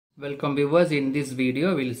Welcome viewers, in this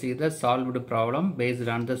video we will see the solved problem based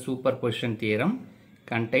on the superposition theorem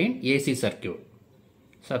contained AC circuit.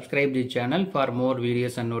 Subscribe the channel for more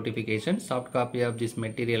videos and notifications. Soft copy of this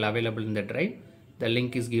material available in the drive. The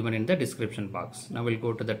link is given in the description box. Now we'll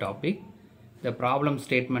go to the topic. The problem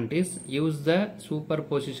statement is use the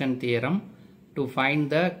superposition theorem to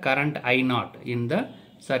find the current I0 in the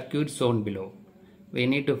circuit shown below. We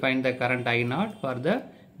need to find the current I0 for the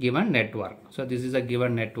given network. So this is a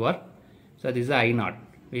given network. So this is I0.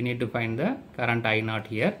 We need to find the current I0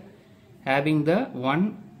 here. Having the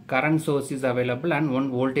one current source is available and one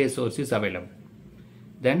voltage source is available.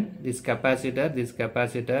 Then this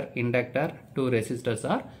capacitor, inductor, two resistors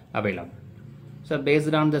are available. So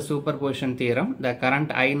based on the superposition theorem, the current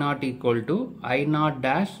I0 equal to I0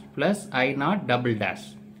 dash plus I0 double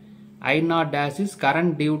dash. I0 dash is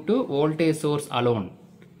current due to voltage source alone.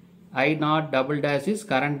 I0 double dash is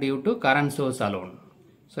current due to current source alone.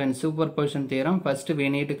 So in superposition theorem, first we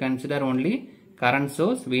need to consider only current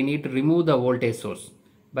source. We need to remove the voltage source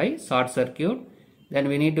by short circuit. Then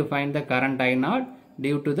we need to find the current I0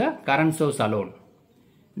 due to the current source alone.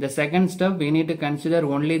 The second step, we need to consider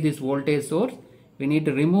only this voltage source. We need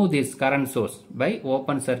to remove this current source by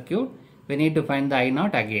open circuit. We need to find the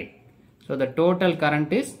I0 again. So the total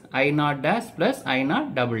current is I0 dash plus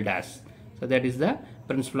I0 double dash. So that is the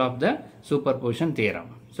principle of the superposition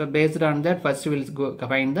theorem. So based on that, first we will go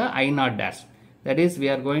find the I0 dash. That is, we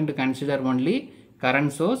are going to consider only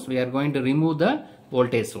current source. We are going to remove the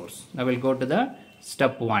voltage source. Now we will go to the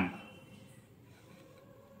step 1.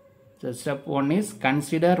 So step 1 is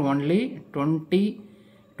consider only 20.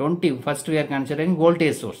 First we are considering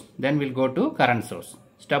voltage source. Then we will go to current source.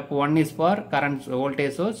 Step 1 is for current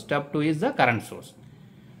voltage source. Step 2 is the current source.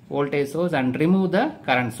 Voltage source and remove the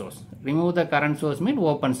current source. Remove the current source means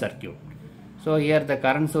open circuit. So here the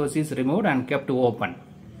current source is removed and kept open.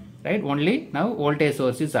 Right? Only now voltage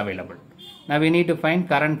source is available. Now we need to find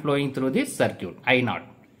current flowing through this circuit, I0.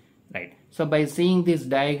 Right? So by seeing this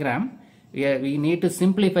diagram, we need to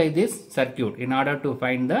simplify this circuit in order to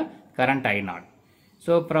find the current I0.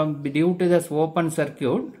 So due to this open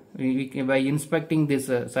circuit, by inspecting this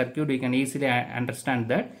circuit, we can easily understand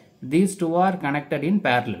that these two are connected in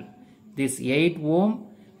parallel. This 8 ohm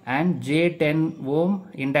and J10 ohm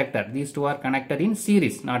inductor, these two are connected in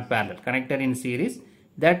series, not parallel, connected in series.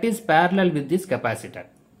 That is parallel with this capacitor.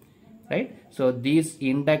 Right? So these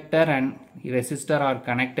inductor and resistor are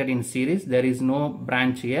connected in series. There is no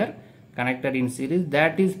branch here, connected in series.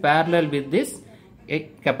 That is parallel with this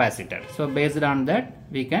capacitor. So based on that,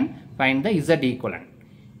 we can find the Z equivalent.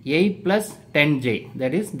 8 plus 10J,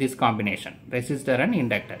 that is this combination, resistor and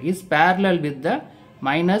inductor, is parallel with the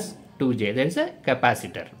minus 2J, that is a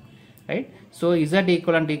capacitor. Right? So Z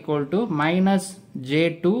equivalent equal to minus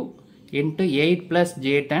J2 into 8 plus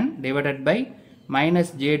J10 divided by minus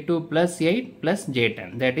J2 plus 8 plus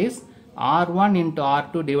J10, that is R1 into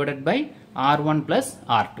R2 divided by R1 plus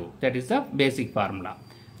R2. That is the basic formula.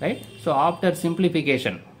 Right? So after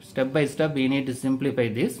simplification, step by step we need to simplify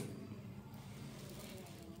this.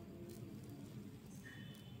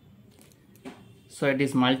 So it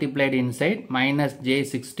is multiplied inside minus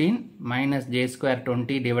J16 minus J square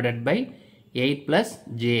 20 divided by 8 plus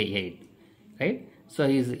J8. Right? So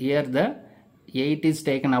here the 8 is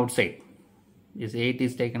taken outside. This 8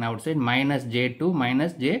 is taken outside, minus J2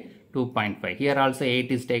 minus J2.5. Here also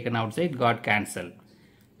 8 is taken outside, got cancelled.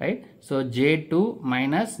 Right? So J2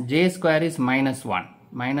 minus J square is minus 1.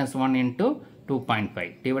 Minus 1 into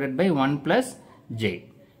 2.5 divided by 1 plus J.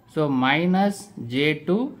 So minus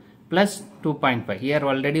J2 plus 2.5. Here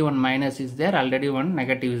already one minus is there, already one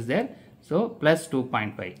negative is there. So plus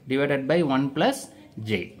 2.5 divided by 1 plus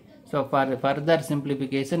J. So for further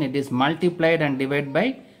simplification, it is multiplied and divided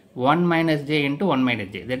by 1 minus J into 1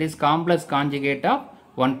 minus J. That is complex conjugate of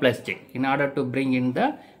 1 plus J in order to bring in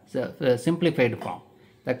the simplified form.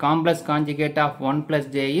 The complex conjugate of 1 plus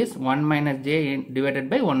J is 1 minus J divided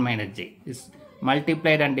by 1 minus J. Is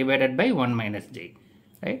multiplied and divided by 1 minus J.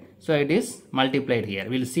 Right? So it is multiplied here.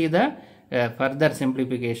 We will see the further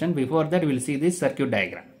simplification. Before that, we will see this circuit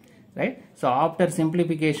diagram. Right? So after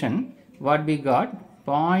simplification, what we got?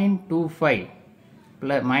 0.25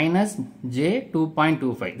 plus minus J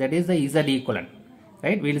 2.25. That is the Z equivalent.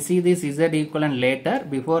 Right? We will see this Z equivalent later.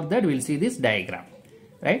 Before that, we will see this diagram.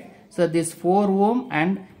 Right? So this 4 ohm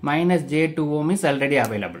and minus J2 ohm is already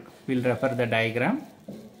available. We will refer the diagram.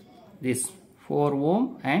 This 4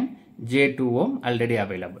 ohm and J2 ohm already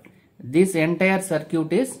available. This entire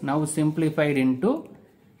circuit is now simplified into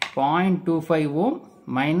 0.25 ohm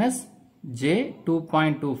minus J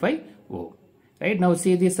 2.25 ohm. Right? Now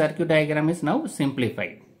see, the circuit diagram is now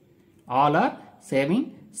simplified. All are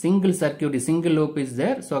saving single circuit, single loop is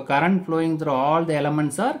there. So current flowing through all the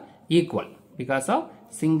elements are equal because of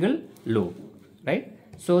single loop, right?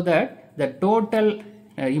 So that the total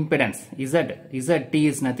impedance ZT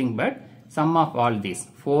is nothing but sum of all these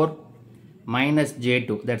 4 minus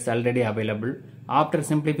J2, that's already available. After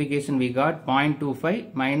simplification we got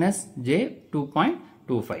 0.25 minus J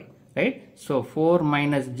 2.25, right? So 4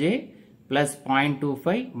 minus J plus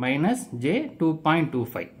 0.25 minus J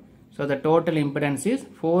 2.25. So the total impedance is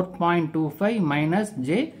 4.25 minus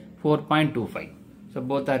J 4.25. So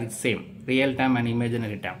both are the same, real term and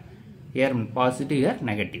imaginary term. Here positive, here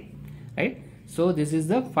negative, right? So this is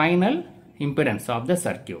the final impedance of the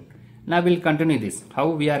circuit. Now we will continue this. How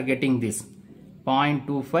we are getting this?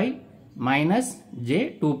 0.25 minus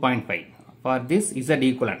J 2.5. For this Z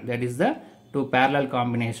equivalent, that is the two parallel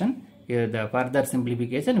combination. Here the further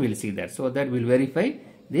simplification we will see that. So that we will verify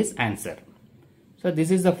this answer. So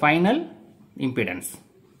this is the final impedance.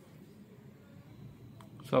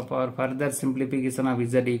 So for further simplification of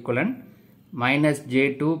Z equivalent, minus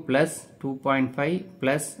J2 plus 2.5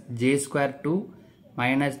 plus J square 2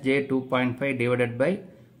 minus J 2.5 divided by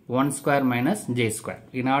 1 square minus J square.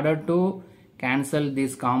 In order to cancel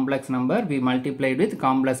this complex number, we multiplied with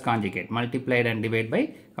complex conjugate, multiplied and divided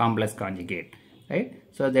by complex conjugate, right?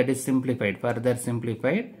 So that is simplified, further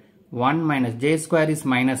simplified. 1 minus J square is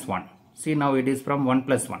minus 1. See, now it is from 1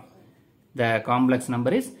 plus 1. The complex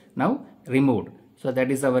number is now removed. So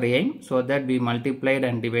that is our aim, so that we multiplied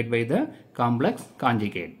and divided by the complex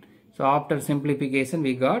conjugate. So after simplification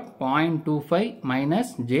we got 0.25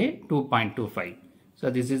 minus J 2.25.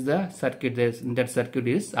 So this is the circuit, that circuit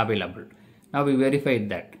is available. Now we verified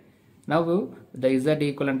that. Now the Z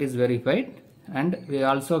equivalent is verified, and we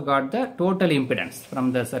also got the total impedance.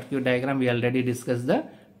 From the circuit diagram we already discussed the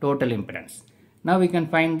total impedance. Now we can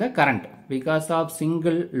find the current. Because of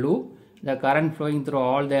single loop, the current flowing through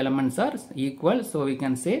all the elements are equal. So we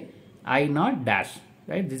can say I naught dash,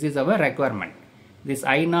 right? This is our requirement. This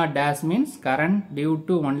I naught dash means current due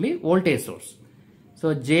to only voltage source.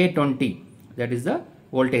 So J20, that is the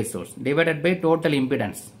voltage source, divided by total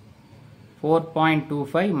impedance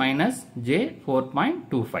 4.25 minus J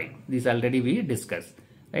 4.25. This already we discussed,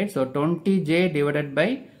 right? So 20J divided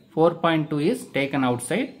by 4.2 is taken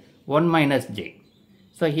outside, 1 minus J.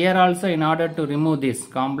 So here also, in order to remove this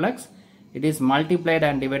complex, it is multiplied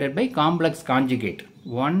and divided by complex conjugate.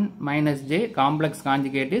 1 minus J complex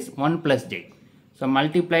conjugate is 1 plus J. So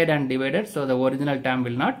multiplied and divided, so the original term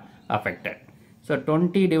will not affected. So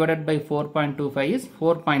 20 divided by 4.25 is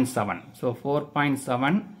 4.7. So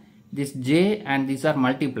 4.7, this J and these are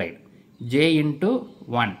multiplied. J into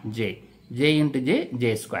 1 J. J into J,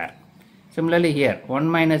 J square. Similarly here, 1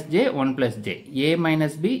 minus J, 1 plus J. A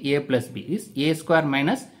minus B, A plus B is A square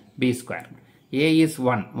minus B square. A is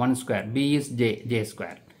 1, 1 square. B is J, J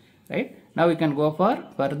square. Right? Now we can go for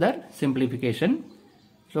further simplification.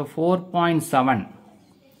 So 4.7.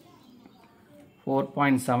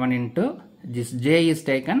 4.7 into this J is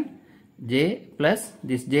taken. J plus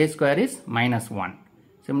this J square is minus 1.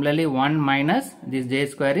 Similarly 1 minus this J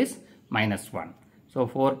square is minus 1. So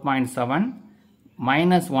 4.7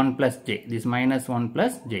 minus 1 plus J. This minus 1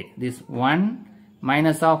 plus J. This 1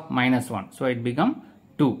 minus of minus 1. So it become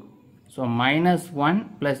 2. So minus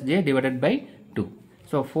 1 plus J divided by 2.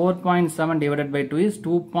 So 4.7 divided by 2 is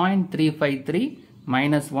 2.353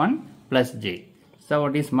 minus 1 plus J. So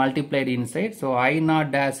it is multiplied inside. So I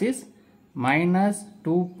naught dash is minus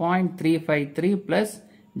 2.353 plus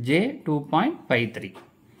J 2.53.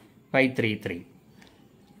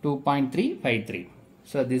 2.353.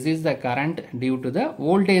 So this is the current due to the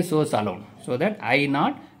voltage source alone. So that I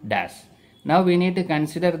naught dash. Now we need to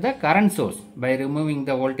consider the current source. By removing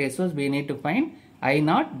the voltage source, we need to find I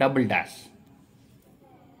naught double dash.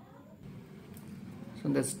 So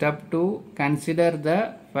the step 2, consider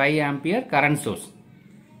the 5 ampere current source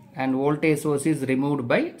and voltage source is removed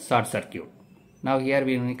by short circuit. Now here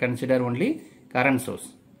we consider only current source.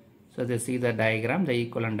 So they see the diagram, the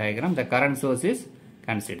equivalent diagram, the current source is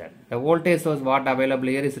considered. The voltage source what available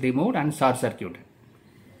here is removed and short circuit.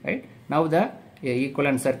 Right? Now the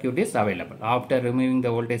equivalent circuit is available. After removing the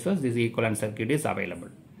voltage source, this equivalent circuit is available.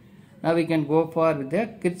 Now we can go for the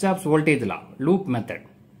Kirchhoff's voltage law, loop method.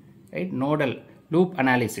 Right? Nodal loop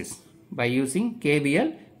analysis. By using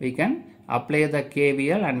KVL, we can apply the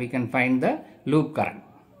KVL and we can find the loop current.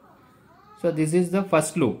 So this is the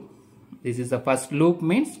first loop. This is the first loop,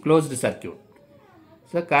 means closed circuit.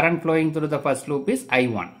 So current flowing through the first loop is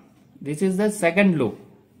I1. This is the second loop.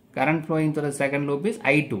 Current flowing through the second loop is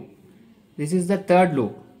I2. This is the third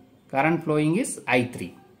loop. Current flowing is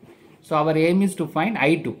I3. So our aim is to find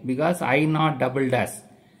I2 because I naught double dash.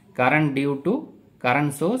 Current due to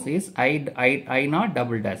current source is I naught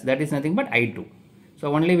double dash. That is nothing but I2.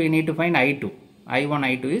 So only we need to find I2.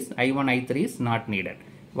 I1, I2 is, I1, I3 is not needed.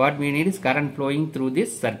 What we need is current flowing through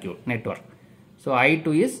this circuit network. So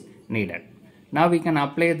I2 is needed. Now we can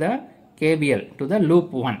apply the KVL to the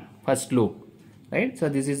loop 1, first loop. Right? So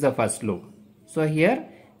this is the first loop. So here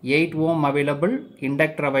 8 ohm available,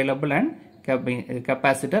 inductor available and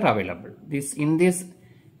capacitor available. In this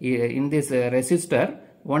resistor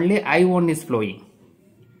only I1 is flowing.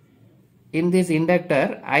 In this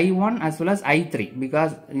inductor I1 as well as I3,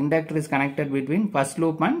 because inductor is connected between first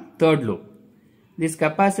loop and third loop. This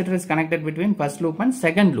capacitor is connected between first loop and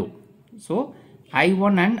second loop. So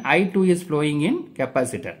I1 and I2 is flowing in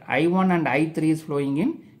capacitor. I1 and I3 is flowing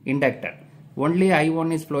in inductor. Only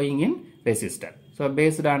I1 is flowing in resistor. So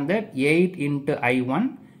based on that, 8 into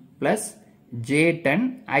I1 plus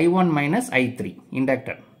J10 I1 minus I3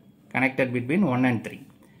 inductor connected between 1 and 3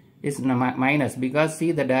 is minus, because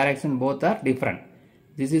see the direction both are different.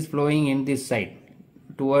 This is flowing in this side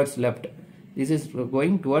towards left. This is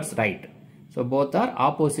going towards right. So both are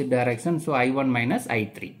opposite direction. So I1 minus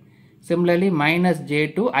I3. Similarly minus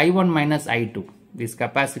J2 I1 minus I2. This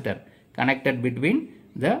capacitor connected between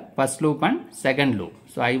the first loop and second loop.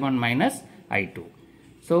 So I1 minus I2.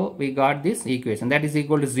 So we got this equation, that is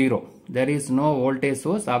equal to 0. There is no voltage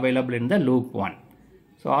source available in the loop 1.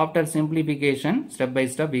 So after simplification, step by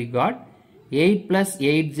step, we got 8 plus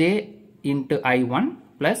 8j into I1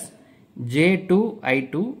 plus j2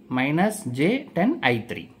 I2 minus j10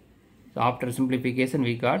 I3. So after simplification,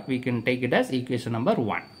 we can take it as equation number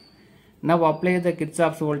 1. Now apply the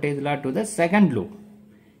Kirchhoff's voltage law to the second loop.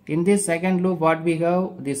 In this second loop, what we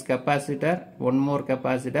have? This capacitor, one more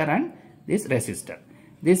capacitor and this resistor.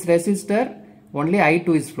 This resistor only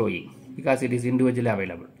I2 is flowing because it is individually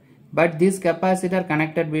available. But this capacitor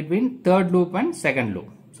connected between third loop and second loop.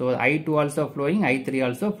 So I2 also flowing, I3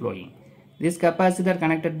 also flowing. This capacitor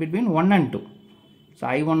connected between 1 and 2. So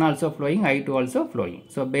I1 also flowing, I2 also flowing.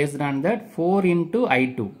 So based on that, 4 into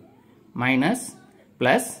I2 minus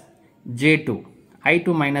plus J2,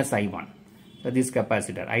 I2 minus I1. So this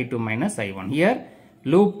capacitor, I2 minus I1. Here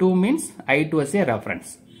loop 2 means I2 as a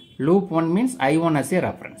reference. Loop 1 means I1 as a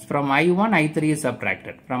reference. From I1, I3 is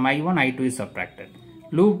subtracted. From I1, I2 is subtracted.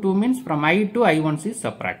 Loop 2 means from I2, I1 is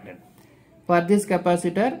subtracted. For this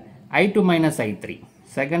capacitor, I2 minus I3.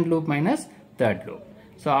 Second loop minus third loop.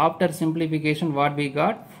 So after simplification, what we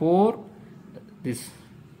got? 4. This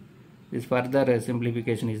further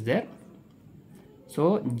simplification is there.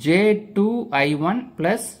 So J2 I1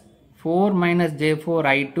 plus 4 minus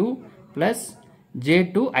J4 I2 plus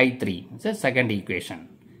J2 I3. It's the second equation.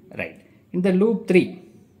 Right. In the loop 3,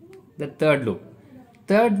 the third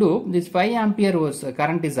loop, this 5 ampere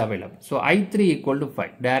current is available. So I3 equal to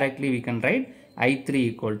 5. Directly we can write I3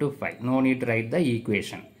 equal to 5. No need to write the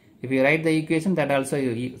equation. If you write the equation, that also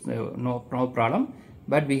no problem.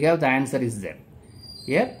 But we have the answer is there.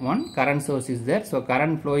 Here one current source is there. So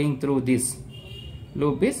current flowing through this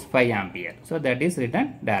loop is 5 ampere. So that is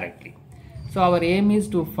written directly. So our aim is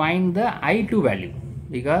to find the I2 value,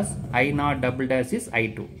 because I naught double dash is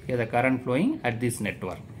I2. Here the current flowing at this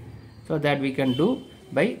network. So that we can do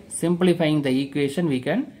by simplifying the equation, we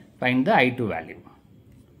can find the I2 value.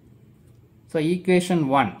 So equation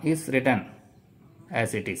 1 is written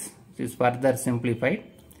as it is. It is further simplified.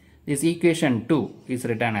 This equation 2 is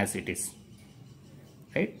written as it is.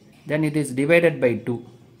 Right? Then it is divided by 2.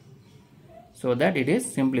 So that it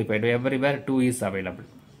is simplified. Everywhere 2 is available.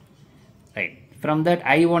 Right. From that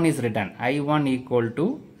I1 is written. I1 equal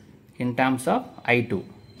to, in terms of I2.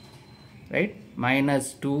 Right.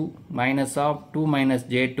 Minus 2 minus of 2 minus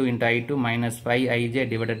J2 into I2 minus 5ij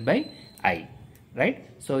divided by I. Right.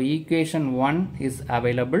 So equation 1 is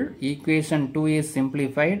available. Equation 2 is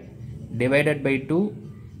simplified. Divided by 2.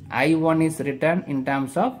 I1 is written in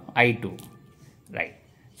terms of I2. Right.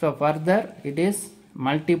 So further it is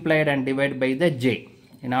multiplied and divided by the j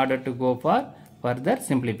in order to go for further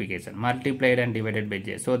simplification. Multiplied and divided by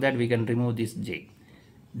j, so that we can remove this j.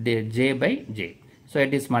 The j by j. So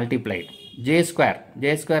it is multiplied. J square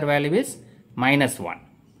value is minus 1.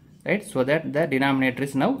 Right. So that the denominator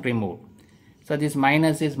is now removed. So this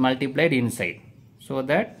minus is multiplied inside. So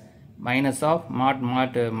that minus of mod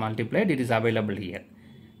multiplied, it is available here.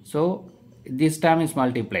 So this term is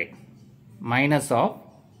multiplied. Minus of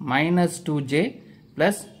minus 2j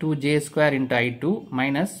plus 2j square into I2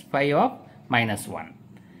 minus 5 of minus 1.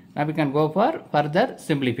 Now we can go for further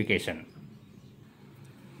simplification.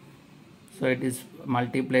 So it is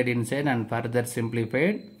multiplied inside and further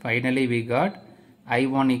simplified. Finally we got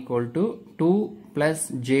I1 equal to 2 plus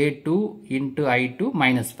J2 into I2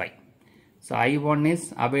 minus 5. So I1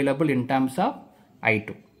 is available in terms of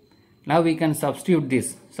I2. Now we can substitute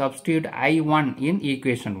this. Substitute I1 in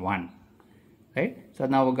equation 1. Right? So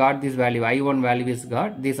now we got this value. I1 value is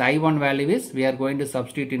got. This I1 value is we are going to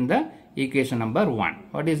substitute in the equation number 1.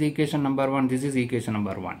 What is equation number 1? This is equation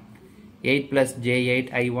number 1. 8 plus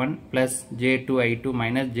J8 I1 plus J2 I2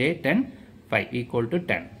 minus J10 5 equal to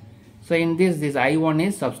 10. So in this I1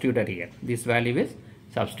 is substituted here. This value is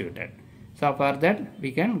substituted. So for that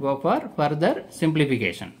we can go for further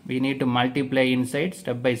simplification. We need to multiply inside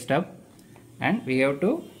step by step and we have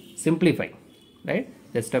to simplify. Right?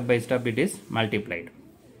 The step by step it is multiplied.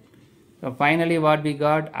 So finally what we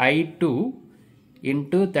got, I2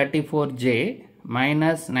 into 34J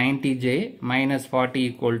minus 90J minus 40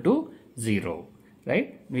 equal to 0.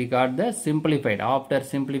 Right? We got the simplified. After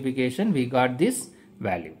simplification we got this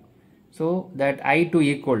value. So that I2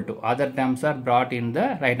 equal to, other terms are brought in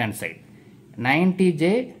the right hand side.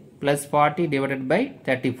 90J plus 40 divided by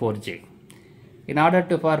 34J. In order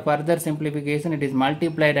to for further simplification it is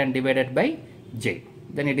multiplied and divided by J.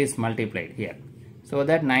 Then it is multiplied here. So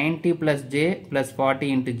that 90 plus J plus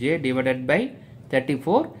 40 into J divided by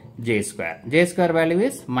 34 J square. J square value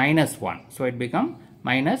is minus 1. So it becomes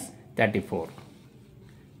minus 34.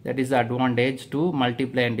 That is the advantage to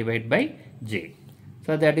multiply and divide by J.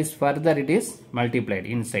 So that is further it is multiplied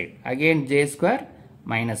inside. Again J square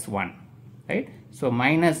minus 1. Right? So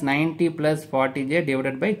minus 90 plus 40J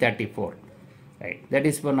divided by 34. Right? That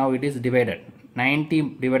is for now it is divided.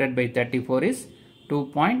 90 divided by 34 is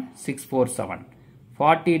 2.647.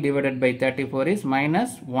 40 divided by 34 is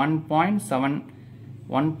minus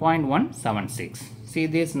 1.176. See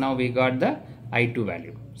this, now we got the I2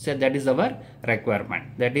 value. So that is our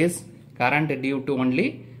requirement. That is current due to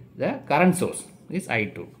only the current source is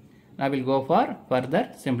I2. Now we will go for further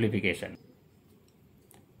simplification.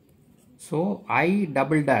 So I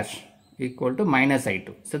double dash equal to minus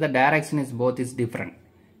I2. So the direction is both is different.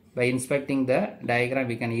 By inspecting the diagram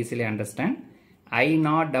we can easily understand. I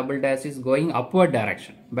naught double dash is going upward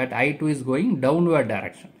direction, but I2 is going downward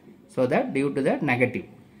direction. So that due to that negative.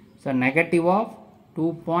 So negative of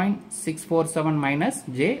 2.647 minus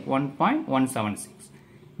J 1.176.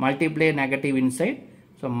 Multiply negative inside.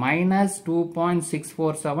 So minus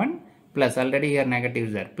 2.647 plus, already here negative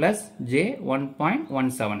is there, plus J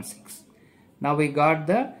 1.176. Now we got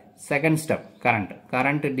the second step,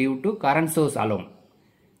 current due to current source alone.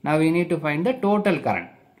 Now we need to find the total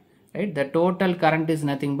current. Right? The total current is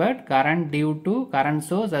nothing but current due to current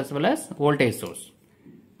source as well as voltage source.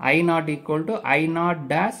 I naught equal to I naught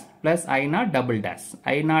dash plus I naught double dash.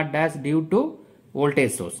 I naught dash due to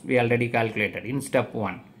voltage source we already calculated in step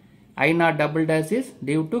 1. I naught double dash is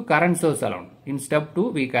due to current source alone. In step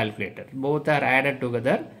 2 we calculated. Both are added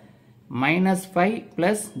together. Minus 5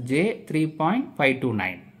 plus J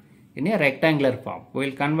 3.529 in a rectangular form.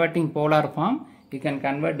 While converting polar form, you can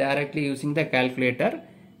convert directly using the calculator.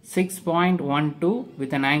 6.12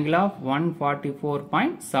 with an angle of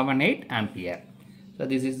 144.78 ampere. So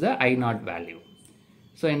this is the I naught value.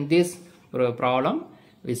 So in this problem,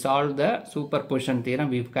 we solved the superposition theorem.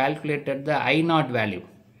 We've calculated the I naught value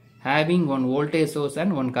having one voltage source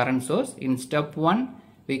and one current source. In step 1,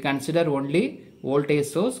 we consider only voltage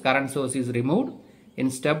source, current source is removed. In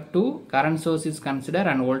step 2, current source is considered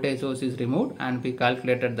and voltage source is removed, and we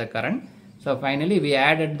calculated the current. So finally we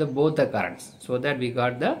added both the currents so that we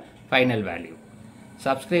got the final value.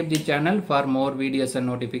 Subscribe the channel for more videos and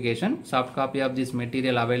notification. Soft copy of this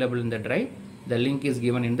material available in the drive. The link is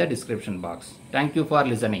given in the description box. Thank you for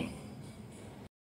listening.